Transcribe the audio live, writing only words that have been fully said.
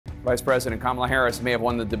Vice President Kamala Harris may have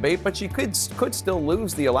won the debate, but she could still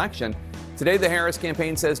lose the election. Today, the Harris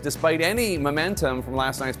campaign says despite any momentum from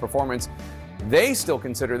last night's performance, they still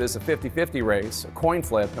consider this a 50-50 race, a coin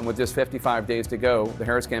flip, and with just 55 days to go, the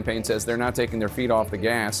Harris campaign says they're not taking their feet off the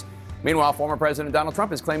gas. Meanwhile, former President Donald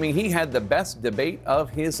Trump is claiming he had the best debate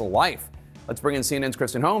of his life. Let's bring in CNN's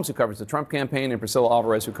Kristen Holmes, who covers the Trump campaign, and Priscilla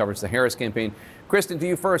Alvarez, who covers the Harris campaign. Kristen, to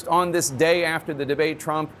you first. On this day after the debate,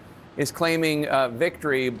 Trump is claiming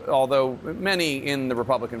victory, although many in the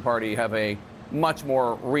Republican Party have a much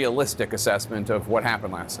more realistic assessment of what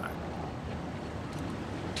happened last night.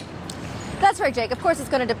 That's right, Jake. Of course, it's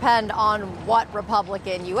going to depend on what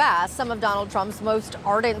Republican you ask. Some of Donald Trump's most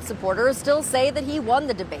ardent supporters still say that he won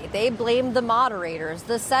the debate. They blame the moderators,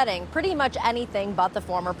 the setting, pretty much anything but the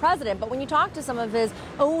former president. But when you talk to some of his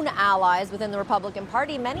own allies within the Republican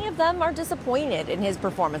Party, many of them are disappointed in his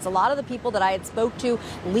performance. A lot of the people that I had spoke to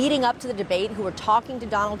leading up to the debate who were talking to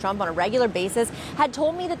Donald Trump on a regular basis had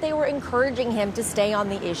told me that they were encouraging him to stay on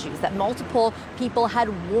the issues, that multiple people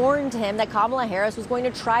had warned him that Kamala Harris was going to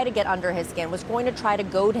try to get under his skin, was going to try to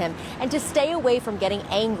goad him, and to stay away from getting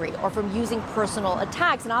angry or from using personal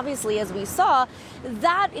attacks. And obviously, as we saw,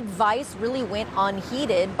 that advice really went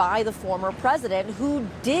unheeded by the former president, who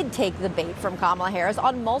did take the bait from Kamala Harris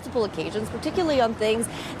on multiple occasions, particularly on things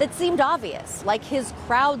that seemed obvious, like his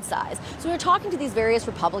crowd size. So when you're talking to these various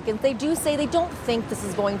Republicans, they do say they don't think this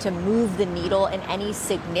is going to move the needle in any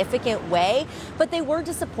significant way, but they were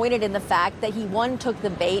disappointed in the fact that he, one, took the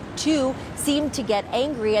bait, two, seemed to get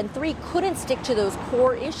angry, and three, couldn't stick to those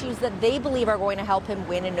core issues that they believe are going to help him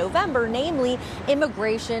win in November, namely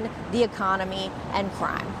immigration, the economy, and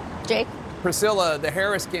crime. Jake? Priscilla, the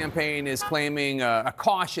Harris campaign is claiming a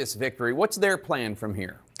cautious victory. What's their plan from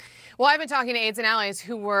here? Well, I've been talking to aides and allies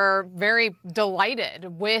who were very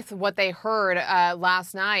delighted with what they heard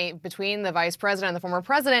last night between the vice president and the former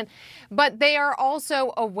president, but they are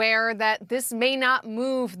also aware that this may not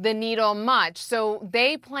move the needle much. So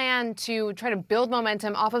they plan to try to build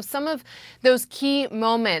momentum off of some of those key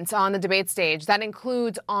moments on the debate stage. That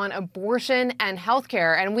includes on abortion and health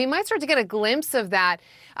care. And we might start to get a glimpse of that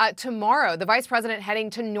tomorrow. The vice president heading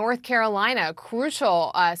to North Carolina, a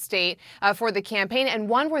crucial state for the campaign, and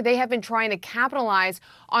one where they have been trying to capitalize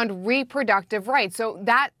on reproductive rights. So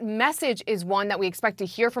that message is one that we expect to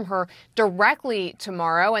hear from her directly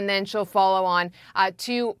tomorrow, and then she'll follow on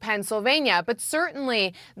to Pennsylvania. But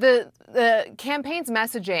certainly the campaign's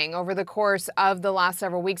messaging over the course of the last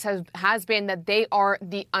several weeks has been that they are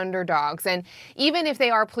the underdogs. And even if they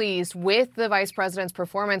are pleased with the vice president's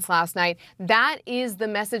performance last night, that is the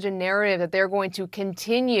message and narrative that they're going to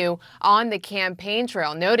continue on the campaign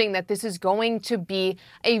trail, noting that this is going to be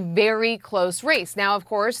a very close race. Now, of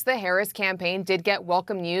course, the Harris campaign did get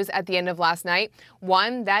welcome news at the end of last night.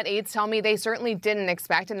 One that aides tell me they certainly didn't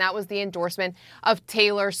expect, and that was the endorsement of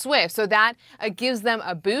Taylor Swift. So that gives them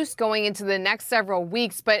a boost going into the next several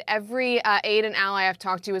weeks. But every aide and ally I've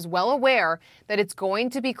talked to is well aware that it's going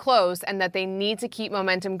to be close and that they need to keep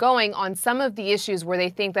momentum going on some of the issues where they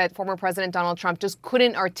think that former President Donald Trump just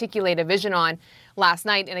couldn't articulate a vision on last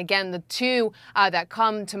night. And again, the two that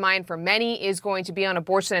come to mind for many is going to be on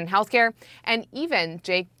abortion and healthcare, and even,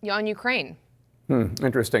 Jake, on Ukraine.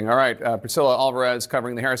 Interesting. All right. Priscilla Alvarez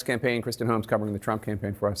covering the Harris campaign, Kristen Holmes covering the Trump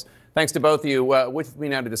campaign for us. Thanks to both of you. With me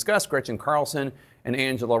now to discuss, Gretchen Carlson and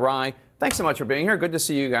Angela Rye. Thanks so much for being here. Good to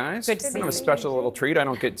see you guys. Good to see you. A special little treat. I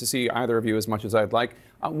don't get to see either of you as much as I'd like.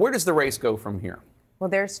 Where does the race go from here? Well,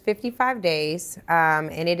 there's 55 days,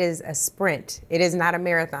 and it is a sprint. It is not a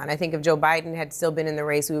marathon. I think if Joe Biden had still been in the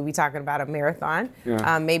race, we would be talking about a marathon,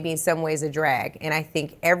 maybe in some ways a drag. And I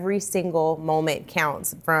think every single moment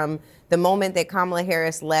counts, from the moment that Kamala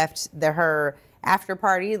Harris left her after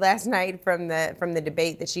party last night from the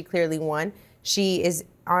debate that she clearly won. She is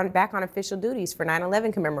back on official duties for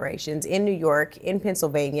 9/11 commemorations in New York, in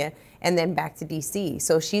Pennsylvania, and then back to D.C.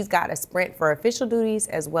 So she's got a sprint for official duties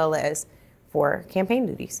as well as for campaign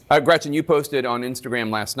duties. Gretchen, you posted on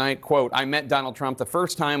Instagram last night, quote, "I met Donald Trump the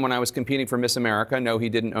first time when I was competing for Miss America." No, he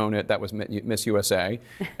didn't own it. That was Miss USA.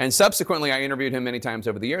 And subsequently, I interviewed him many times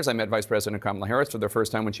over the years. I met Vice President Kamala Harris for the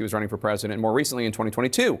first time when she was running for president, and more recently in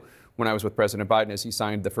 2022, when I was with President Biden as he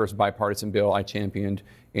signed the first bipartisan bill I championed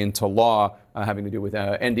into law having to do with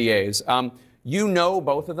NDAs. You know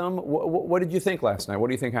both of them. What did you think last night? What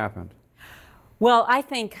do you think happened? Well, I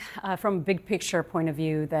think from a big picture point of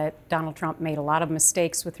view that Donald Trump made a lot of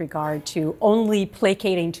mistakes with regard to only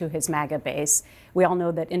placating to his MAGA base. We all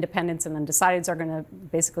know that independents and undecideds are going to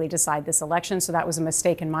basically decide this election, so that was a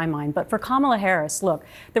mistake in my mind. But for Kamala Harris, look,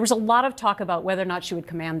 there was a lot of talk about whether or not she would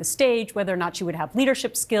command the stage, whether or not she would have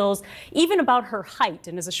leadership skills, even about her height.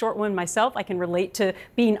 And as a short woman myself, I can relate to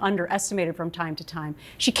being underestimated from time to time.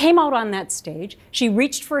 She came out on that stage, she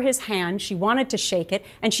reached for his hand, she wanted to shake it,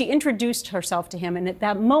 and she introduced herself to him. And at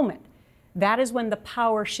that moment, that is when the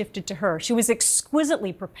power shifted to her. She was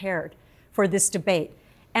exquisitely prepared for this debate.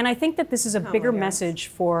 And I think that this is a bigger message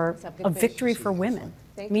for a victory for women.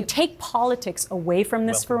 I mean, take politics away from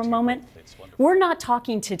this for a moment. We're not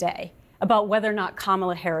talking today about whether or not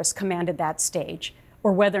Kamala Harris commanded that stage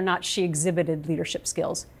or whether or not she exhibited leadership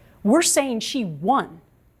skills. We're saying she won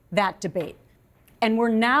that debate. And we're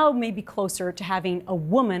now maybe closer to having a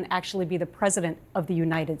woman actually be the president of the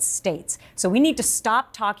United States. So we need to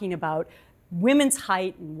stop talking about women's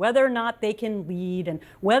height and whether or not they can lead and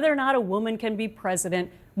whether or not a woman can be president.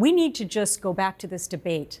 We need to just go back to this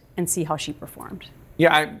debate and see how she performed.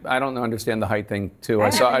 Yeah, I don't understand the height thing, too.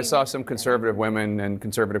 I saw some conservative women and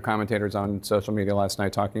conservative commentators on social media last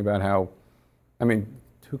night talking about how, I mean,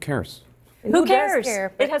 who cares? Who cares?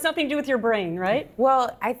 It has nothing to do with your brain, right?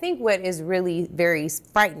 Well, I think what is really very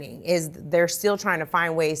frightening is they're still trying to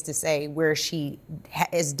find ways to say where she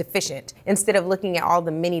is deficient instead of looking at all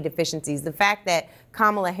the many deficiencies. The fact that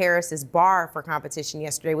Kamala Harris's bar for competition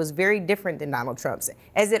yesterday was very different than Donald Trump's,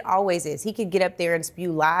 as it always is. He could get up there and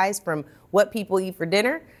spew lies from what people eat for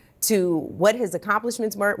dinner to what his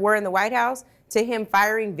accomplishments were in the White House to him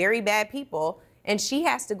firing very bad people. And she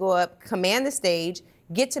has to go up, command the stage,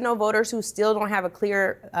 get to know voters who still don't have a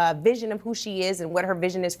clear vision of who she is and what her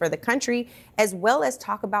vision is for the country, as well as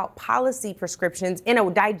talk about policy prescriptions in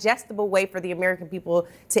a digestible way for the American people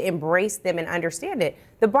to embrace them and understand it.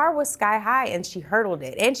 The bar was sky high and she hurdled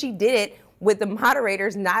it. And she did it with the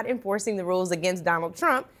moderators not enforcing the rules against Donald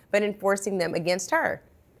Trump, but enforcing them against her.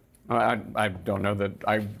 I don't know that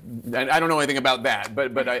I don't know anything about that,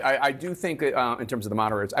 but I do think in terms of the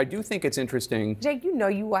moderators, I do think it's interesting. Jake, you know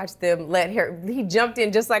you watched them let her. He jumped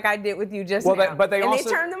in just like I did with you just now. But they also they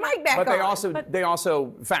turned the mic back on. But they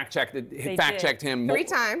also fact checked him 3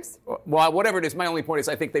 times. Well, whatever it is, my only point is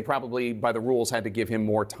I think they probably by the rules had to give him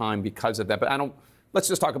more time because of that. But I don't. Let's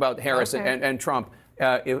just talk about Harris and Trump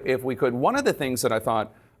if we could. One of the things that I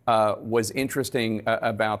thought was interesting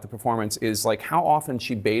about the performance is like how often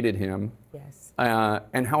she baited him, yes,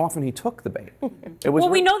 and how often he took the bait. Well,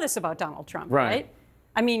 we know this about Donald Trump, right?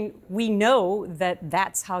 I mean, we know that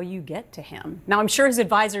that's how you get to him. Now, I'm sure his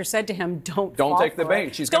advisor said to him, don't take the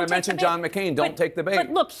bait. She's going to mention John McCain. Don't take the bait. But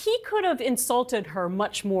look, he could have insulted her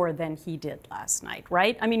much more than he did last night,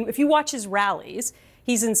 right? I mean, if you watch his rallies,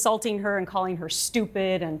 he's insulting her and calling her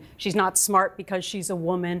stupid, and she's not smart because she's a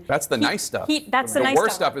woman. That's the nice stuff. That's the nice stuff. The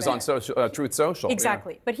worst stuff is on Truth Social.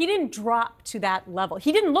 Exactly. Yeah. But he didn't drop to that level.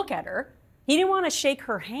 He didn't look at her. He didn't want to shake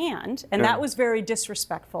her hand, and that was very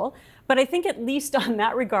disrespectful. But I think at least on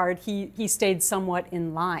that regard, he stayed somewhat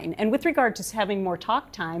in line. And with regard to having more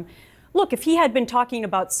talk time, look, if he had been talking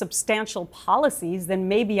about substantial policies, then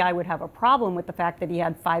maybe I would have a problem with the fact that he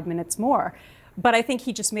had 5 minutes more. But I think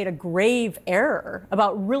he just made a grave error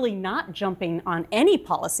about really not jumping on any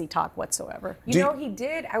policy talk whatsoever. You know, he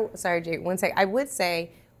did. Sorry, Jake, one second. I would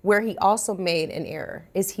say where he also made an error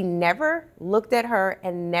is he never looked at her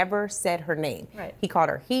and never said her name. Right. He called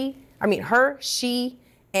her her, she,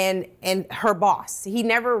 and her boss. He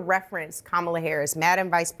never referenced Kamala Harris, Madam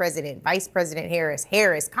Vice President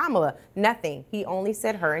Harris, Kamala, nothing. He only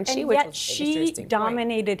said her and she, and which yet was she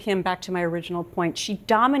dominated him, back to my original point, she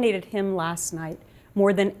dominated him last night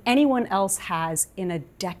more than anyone else has in a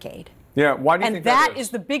decade. Yeah, why do you think that is? And that is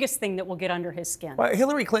the biggest thing that will get under his skin. Well,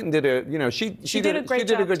 Hillary Clinton did she did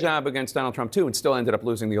a good job against Donald Trump too, and still ended up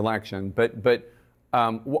losing the election. But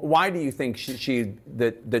why do you think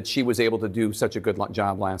that she was able to do such a good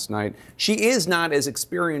job last night? She is not as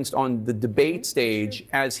experienced on the debate stage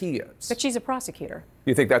as he is. But she's a prosecutor.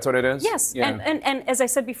 You think that's what it is? Yes, yeah. and as I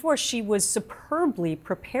said before, she was superbly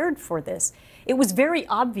prepared for this. It was very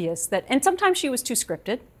obvious that, and sometimes she was too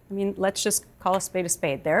scripted. I mean, let's just call a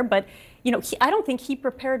spade there. But, you know, I don't think he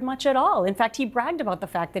prepared much at all. In fact, he bragged about the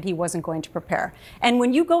fact that he wasn't going to prepare. And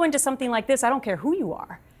when you go into something like this, I don't care who you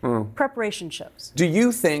are, preparation shows. Do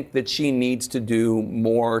you think that she needs to do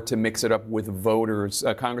more to mix it up with voters?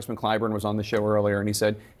 Congressman Clyburn was on the show earlier, and he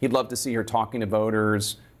said he'd love to see her talking to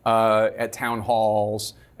voters at town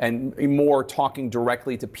halls and more talking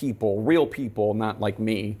directly to people, real people, not like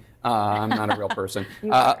me. I'm not a real person.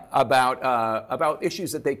 About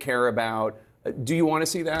issues that they care about, Do you want to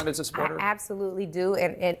see that as a supporter? I absolutely do,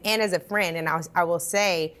 and as a friend, and I will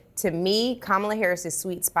say, to me, Kamala Harris's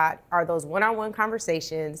sweet spot are those one-on-one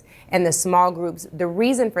conversations and the small groups. The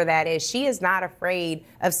reason for that is she is not afraid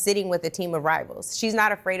of sitting with a team of rivals. She's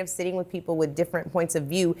not afraid of sitting with people with different points of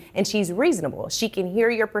view, and she's reasonable. She can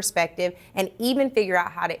hear your perspective and even figure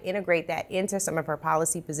out how to integrate that into some of her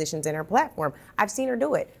policy positions in her platform. I've seen her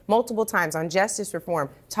do it multiple times on justice reform,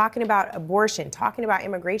 talking about abortion, talking about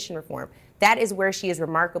immigration reform. That is where she is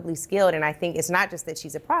remarkably skilled, and I think it's not just that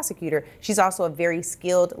she's a prosecutor, she's also a very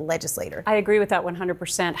skilled legislator. I agree with that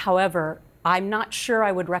 100%. However, I'm not sure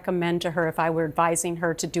I would recommend to her, if I were advising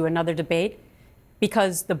her, to do another debate,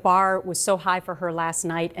 because the bar was so high for her last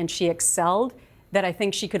night and she excelled that I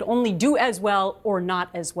think she could only do as well or not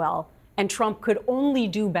as well, and Trump could only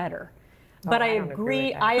do better. But I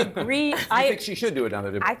agree. I think she should do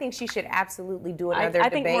another debate. I think she should absolutely do another debate. I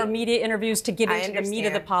think more media interviews to get into the meat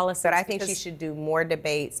of the policy. But I think she should do more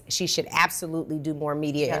debates. She should absolutely do more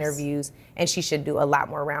media interviews, and she should do a lot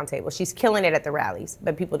more roundtables. She's killing it at the rallies,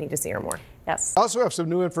 but people need to see her more. Yes. I also have some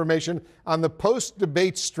new information on the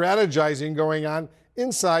post-debate strategizing going on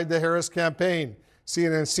inside the Harris campaign.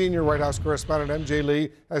 CNN senior White House correspondent MJ Lee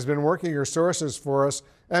has been working her sources for us.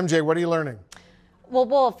 MJ, what are you learning? Well,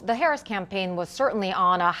 Wolf, the Harris campaign was certainly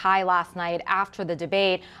on a high last night after the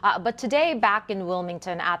debate. But today, back in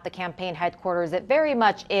Wilmington at the campaign headquarters, it very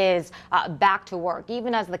much is back to work,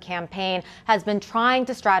 even as the campaign has been trying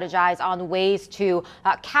to strategize on ways to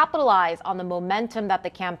capitalize on the momentum that the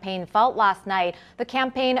campaign felt last night. The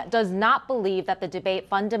campaign does not believe that the debate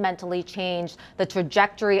fundamentally changed the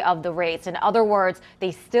trajectory of the race. In other words,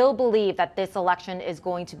 they still believe that this election is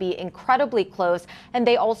going to be incredibly close. And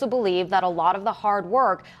they also believe that a lot of the hard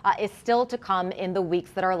work is still to come in the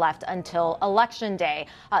weeks that are left until Election Day.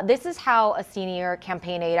 This is how a senior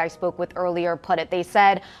campaign aide I spoke with earlier put it. They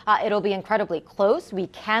said it'll be incredibly close. We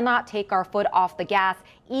cannot take our foot off the gas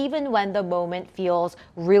even when the moment feels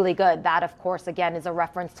really good. That, of course, again, is a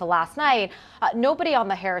reference to last night. Nobody on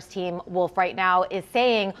the Harris team, Wolf, right now is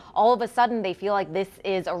saying all of a sudden they feel like this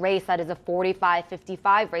is a race that is a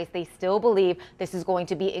 45-55 race. They still believe this is going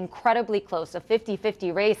to be incredibly close, a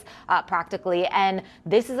 50-50 race practically. And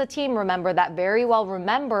this is a team, remember, that very well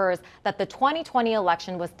remembers that the 2020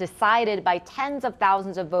 election was decided by tens of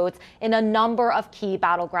thousands of votes in a number of key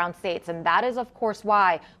battleground states. And that is, of course,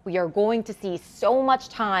 why we are going to see so much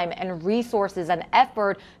time and resources and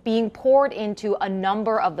effort being poured into a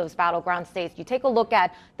number of those battleground states. You take a look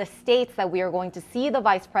at the states that we are going to see the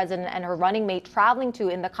vice president and her running mate traveling to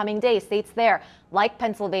in the coming days, states there like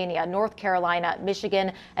Pennsylvania, North Carolina,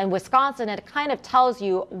 Michigan, and Wisconsin. It kind of tells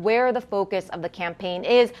you where the focus of the campaign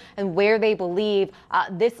is and where they believe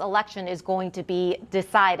this election is going to be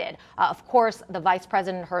decided. Of course, the vice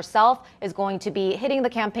president herself is going to be hitting the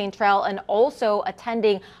campaign trail and also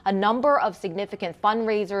attending a number of significant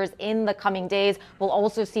fundraisers in the coming days. We'll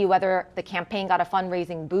also see whether the campaign got a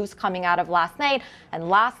fundraising boost coming out of last night. And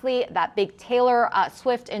lastly, that big Taylor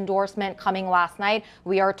Swift endorsement coming last night.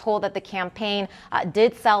 We are told that the campaign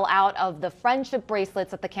did sell out of the friendship bracelets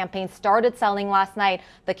that the campaign started selling last night.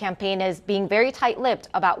 The campaign is being very tight-lipped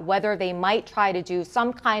about whether they might try to do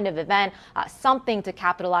some kind of event, something to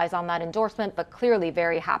capitalize on that endorsement, but clearly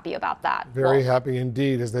very happy about that. Very happy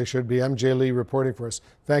indeed, as they should be. MJ Lee reporting for us.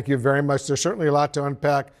 Thank you very much. There's certainly a lot to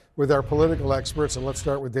unpack with our political experts, and let's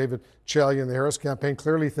start with David Chalian. The Harris campaign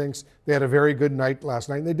clearly thinks they had a very good night last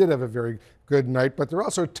night, and they did have a very good night, but they're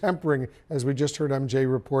also tempering, as we just heard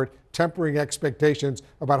MJ report, tempering expectations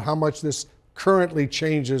about how much this currently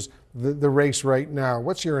changes the race right now.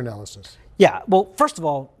 What's your analysis? Yeah, well, first of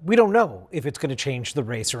all, we don't know if it's going to change the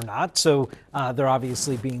race or not. So they're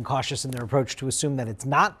obviously being cautious in their approach to assume that it's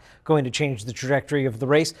not going to change the trajectory of the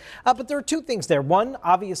race. But there are two things there. One,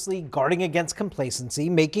 obviously guarding against complacency,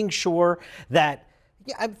 making sure that,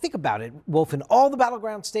 yeah, think about it, Wolf, in all the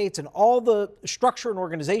battleground states and all the structure and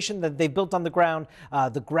organization that they've built on the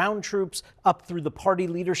ground troops up through the party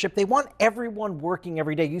leadership, they want everyone working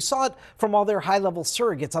every day. You saw it from all their high-level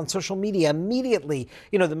surrogates on social media immediately.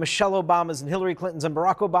 You know, the Michelle Obamas and Hillary Clintons and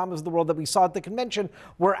Barack Obamas of the world that we saw at the convention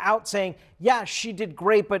were out saying, yeah, she did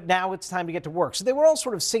great, but now it's time to get to work. So they were all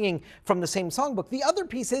sort of singing from the same songbook. The other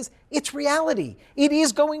piece is, it's reality. It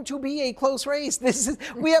is going to be a close race.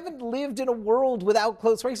 We haven't lived in a world without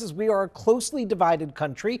close races. We are a closely divided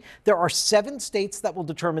country. There are 7 states that will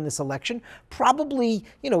determine this election. Probably,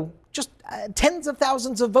 just tens of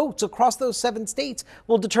thousands of votes across those 7 states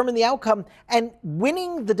will determine the outcome. And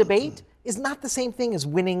winning the debate is not the same thing as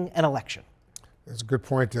winning an election. That's a good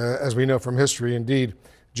point, as we know from history, indeed.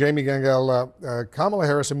 Jamie Gangel, Kamala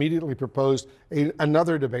Harris immediately proposed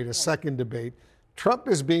another debate, a second debate. Trump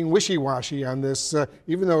is being wishy-washy on this,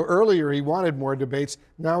 even though earlier he wanted more debates.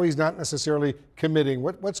 Now he's not necessarily committing.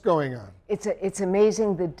 What's going on? It's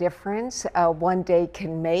amazing the difference one day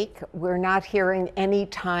can make. We're not hearing any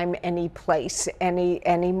time, any place,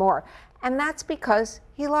 anymore. And that's because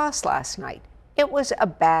he lost last night. It was a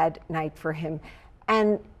bad night for him.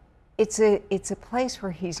 And it's a place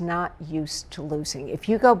where he's not used to losing. If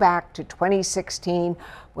you go back to 2016,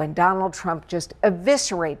 when Donald Trump just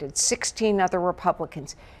eviscerated 16 other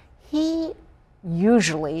Republicans, he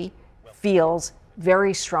usually feels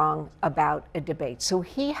very strong about a debate. So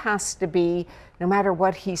he has to be, no matter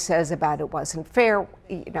what he says about it wasn't fair,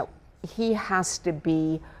 he has to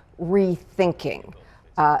be rethinking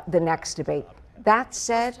the next debate. That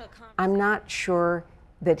said, I'm not sure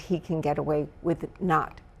that he can get away with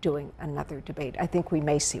not doing another debate. I think we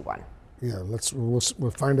may see one. Yeah,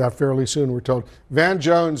 we'll find out fairly soon, we're told. Van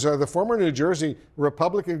Jones, the former New Jersey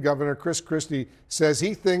Republican governor, Chris Christie, says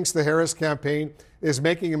he thinks the Harris campaign is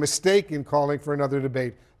making a mistake in calling for another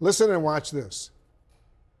debate. Listen and watch this.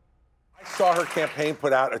 I saw her campaign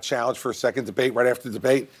put out a challenge for a second debate right after the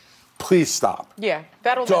debate. Please stop. Yeah,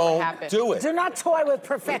 that'll never happen. Don't do it. Do not toy with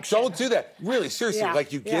perfection. Don't do that. Really, seriously. Yeah.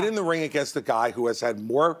 Like, you get in the ring against a guy who has had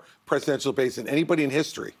more presidential debates than anybody in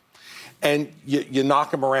history, and you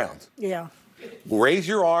knock him around. Yeah. Raise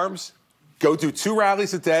your arms, go do 2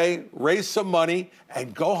 rallies a day, raise some money,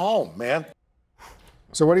 and go home, man.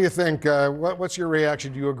 So what do you think? What's your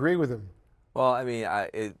reaction? Do you agree with him? Well, I mean,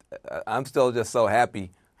 I'm still just so happy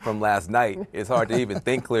from last night. It's hard to even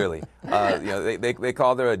think clearly. They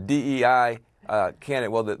called her a DEI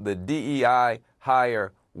candidate. Well, the DEI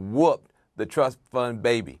hire whooped the trust fund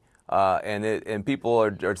baby, and people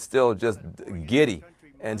are still just giddy.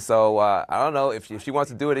 And so I don't know if she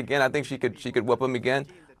wants to do it again. I think she could whoop him again.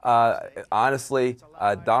 Honestly,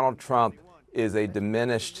 Donald Trump is a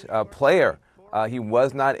diminished player. He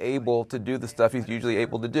was not able to do the stuff he's usually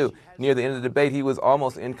able to do. Near the end of the debate, he was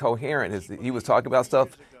almost incoherent. He was talking about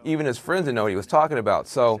stuff even his friends didn't know what he was talking about.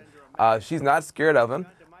 So she's not scared of him.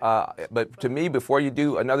 But to me, before you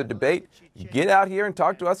do another debate, get out here and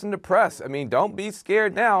talk to us in the press. I mean, don't be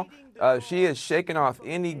scared now. She is shaking off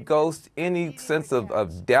any ghost, any sense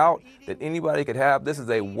of doubt that anybody could have. This is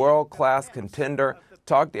a world-class contender.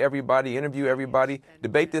 Talk to everybody, interview everybody,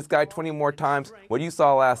 debate this guy 20 more times. What you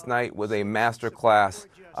saw last night was a master class,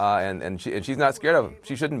 and she's not scared of him.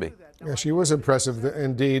 She shouldn't be. Yeah, she was impressive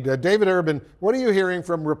indeed. David Urban, what are you hearing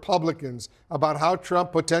from Republicans about how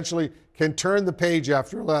Trump potentially can turn the page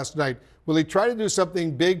after last night? Will he try to do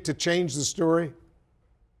something big to change the story?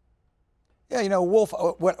 Yeah, Wolf,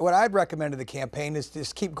 what I'd recommend to the campaign is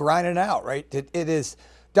just keep grinding out, right? It is,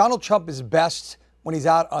 Donald Trump is best when he's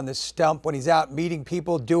out on the stump, when he's out meeting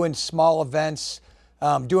people, doing small events,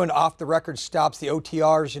 doing off-the-record stops, the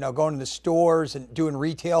OTRs, going to the stores and doing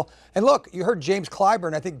retail. And look, you heard James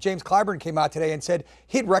Clyburn. I think James Clyburn came out today and said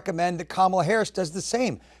he'd recommend that Kamala Harris does the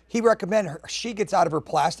same. He recommend she gets out of her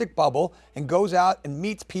plastic bubble and goes out and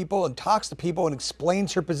meets people and talks to people and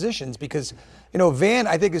explains her positions, because Van,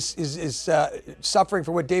 I think, is suffering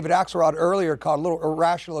from what David Axelrod earlier called a little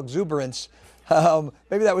irrational exuberance.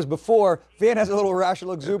 Maybe that was before. Van has a little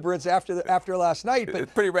irrational exuberance after last night. But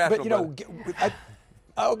it's pretty rational.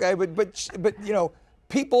 But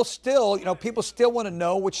people still want to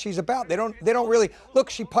know what she's about. They don't really look.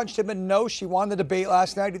 She punched him in the nose. She won the debate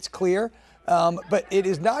last night. It's clear. But it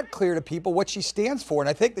is not clear to people what she stands for. And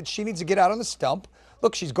I think that she needs to get out on the stump.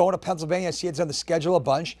 Look, she's going to Pennsylvania. I see it's on the schedule a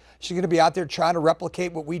bunch. She's going to be out there trying to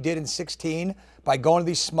replicate what we did in 2016 by going to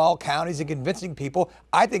these small counties and convincing people.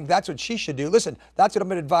 I think that's what she should do. Listen, that's what I'm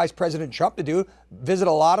going to advise President Trump to do. Visit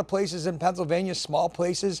a lot of places in Pennsylvania, small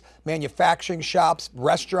places, manufacturing shops,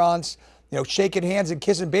 restaurants, shaking hands and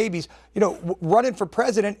kissing babies. Running for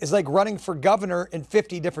president is like running for governor in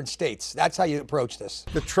 50 different states. That's how you approach this.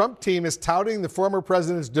 The Trump team is touting the former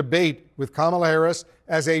president's debate with Kamala Harris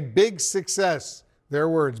as a big success. Their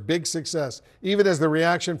words, big success, even as the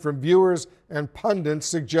reaction from viewers and pundits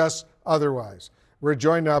suggests otherwise. We're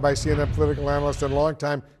joined now by CNN political analyst and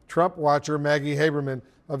longtime Trump watcher Maggie Haberman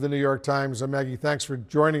of the New York Times. Maggie, thanks for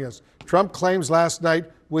joining us. Trump claims last night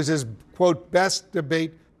was his, quote, best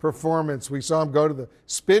debate performance. We saw him go to the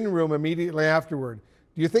spin room immediately afterward.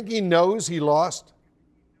 Do you think he knows he lost?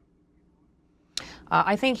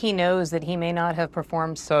 I think he knows that he may not have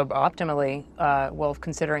performed suboptimally, Wolf,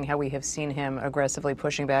 considering how we have seen him aggressively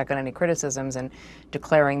pushing back on any criticisms and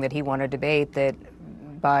declaring that he won a debate that,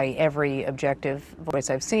 by every objective voice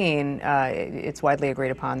I've seen, it's widely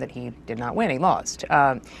agreed upon that he did not win. He lost.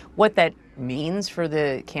 What that means for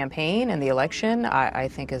the campaign and the election, I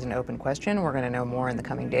think is an open question. We're going to know more in the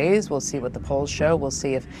coming days. We'll see what the polls show. We'll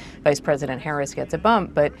see if Vice President Harris gets a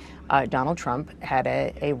bump. But Donald Trump had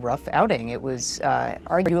a rough outing. It was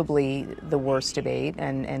arguably the worst debate,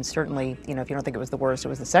 and certainly, if you don't think it was the worst, it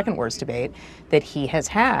was the second worst debate that he has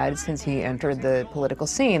had since he entered the political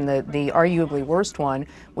scene. The arguably worst one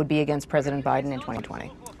would be against President Biden in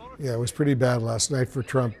 2020. Yeah, it was pretty bad last night for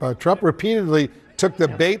Trump. Trump repeatedly took the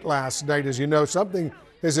bait last night, as you know, something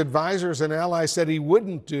his advisors and allies said he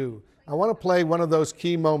wouldn't do. I want to play one of those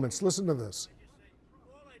key moments. Listen to this.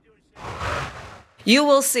 You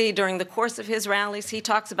will see during the course of his rallies, he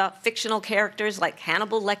talks about fictional characters like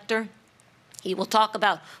Hannibal Lecter. He will talk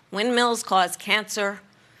about windmills cause cancer.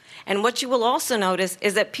 And what you will also notice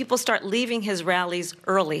is that people start leaving his rallies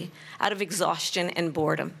early out of exhaustion and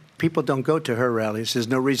boredom. People don't go to her rallies. There's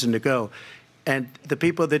no reason to go. And the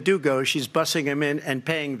people that do go, she's bussing them in and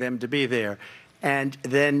paying them to be there and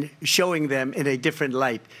then showing them in a different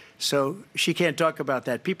light. So she can't talk about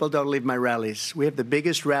that. People don't leave my rallies. We have the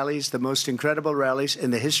biggest rallies, the most incredible rallies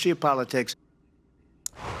in the history of politics.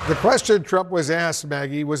 The question Trump was asked,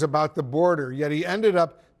 Maggie, was about the border, yet he ended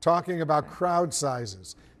up talking about crowd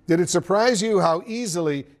sizes. Did it surprise you how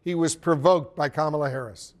easily he was provoked by Kamala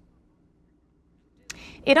Harris?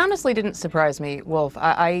 It honestly didn't surprise me, Wolf.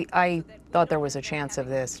 I thought there was a chance of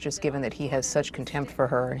this, just given that he has such contempt for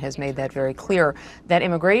her and has made that very clear. That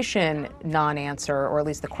immigration non-answer, or at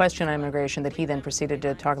least the question on immigration that he then proceeded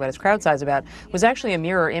to talk about his crowd size about, was actually a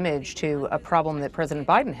mirror image to a problem that President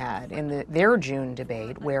Biden had in their June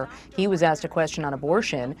debate, where he was asked a question on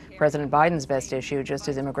abortion, President Biden's best issue, just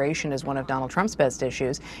as immigration is one of Donald Trump's best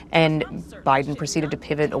issues, and Biden proceeded to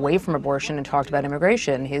pivot away from abortion and talked about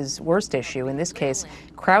immigration, his worst issue. In this case,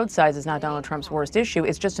 crowd size is not Donald Trump's worst issue,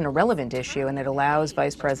 it's just an irrelevant issue, and it allows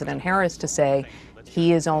Vice President Harris to say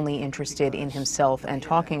he is only interested in himself and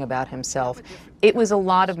talking about himself. It was a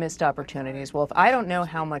lot of missed opportunities. Well, I don't know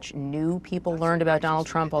how much new people learned about Donald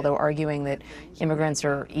Trump, although arguing that immigrants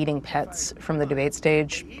are eating pets from the debate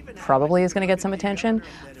stage probably is going to get some attention.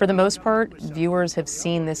 For the most part, viewers have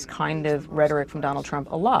seen this kind of rhetoric from Donald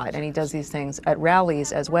Trump a lot, and he does these things at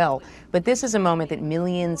rallies as well. But this is a moment that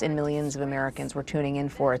millions and millions of Americans were tuning in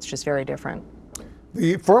for. It's just very different.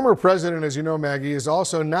 The former president, as you know, Maggie, is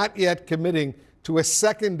also not yet committing to a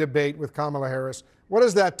second debate with Kamala Harris. What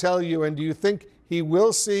does that tell you? And do you think we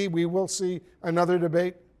will see another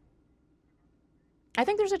debate? I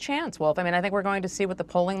think there's a chance, Wolf. I mean, I think we're going to see what the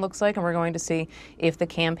polling looks like, and we're going to see if the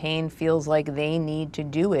campaign feels like they need to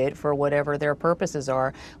do it for whatever their purposes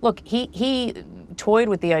are. Look, he toyed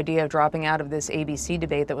with the idea of dropping out of this ABC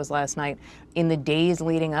debate that was last night in the days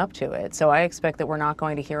leading up to it. So I expect that we're not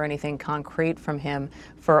going to hear anything concrete from him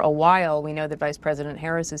for a while. We know that Vice President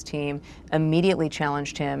Harris's team immediately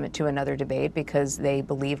challenged him to another debate because they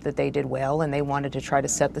believed that they did well, and they wanted to try to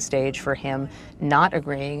set the stage for him not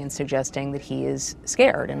agreeing and suggesting that he is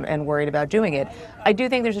scared and worried about doing it. I do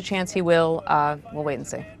think there's a chance he will. We'll wait and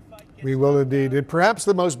see. We will indeed. And perhaps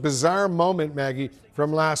the most bizarre moment, Maggie,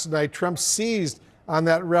 from last night, Trump seized on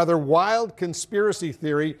that rather wild conspiracy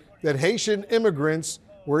theory that Haitian immigrants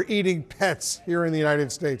were eating pets here in the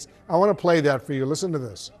United States. I want to play that for you. Listen to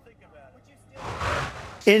this.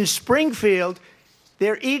 In Springfield,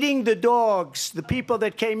 they're eating the dogs, the people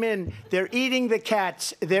that came in. They're eating the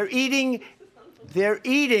cats. They're eating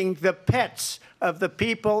the pets of the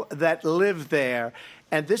people that live there.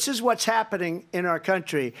 And this is what's happening in our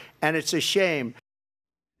country, and it's a shame.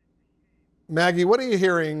 Maggie, what are you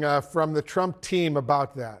hearing from the Trump team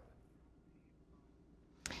about that?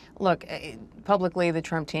 Look, publicly, the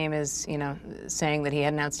Trump team is, saying that he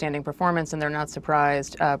had an outstanding performance, and they're not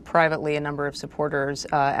surprised. Privately, a number of supporters,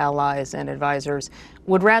 allies, and advisors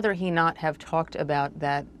would rather he not have talked about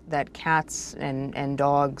that cats and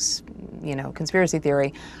dogs, conspiracy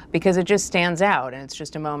theory, because it just stands out, and it's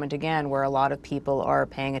just a moment again where a lot of people are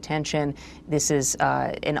paying attention. This is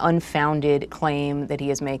an unfounded claim that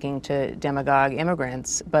he is making to demagogue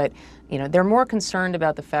immigrants, but they're more concerned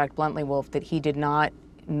about the fact, bluntly, Wolf, that he did not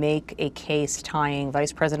make a case tying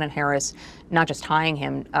Vice President Harris, not just tying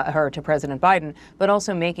her to President Biden, but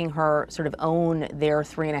also making her sort of own their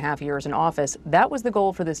 3.5 years in office. That was the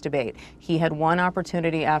goal for this debate. He had one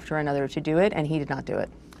opportunity after another to do it, and he did not do it.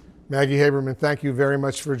 Maggie Haberman, thank you very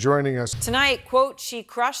much for joining us. Tonight, quote, she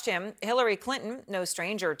crushed him. Hillary Clinton, no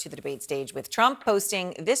stranger to the debate stage with Trump,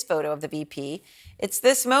 posting this photo of the VP. It's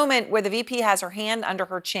this moment where the VP has her hand under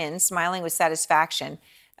her chin, smiling with satisfaction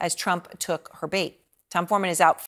as Trump took her bait. Tom Foreman is out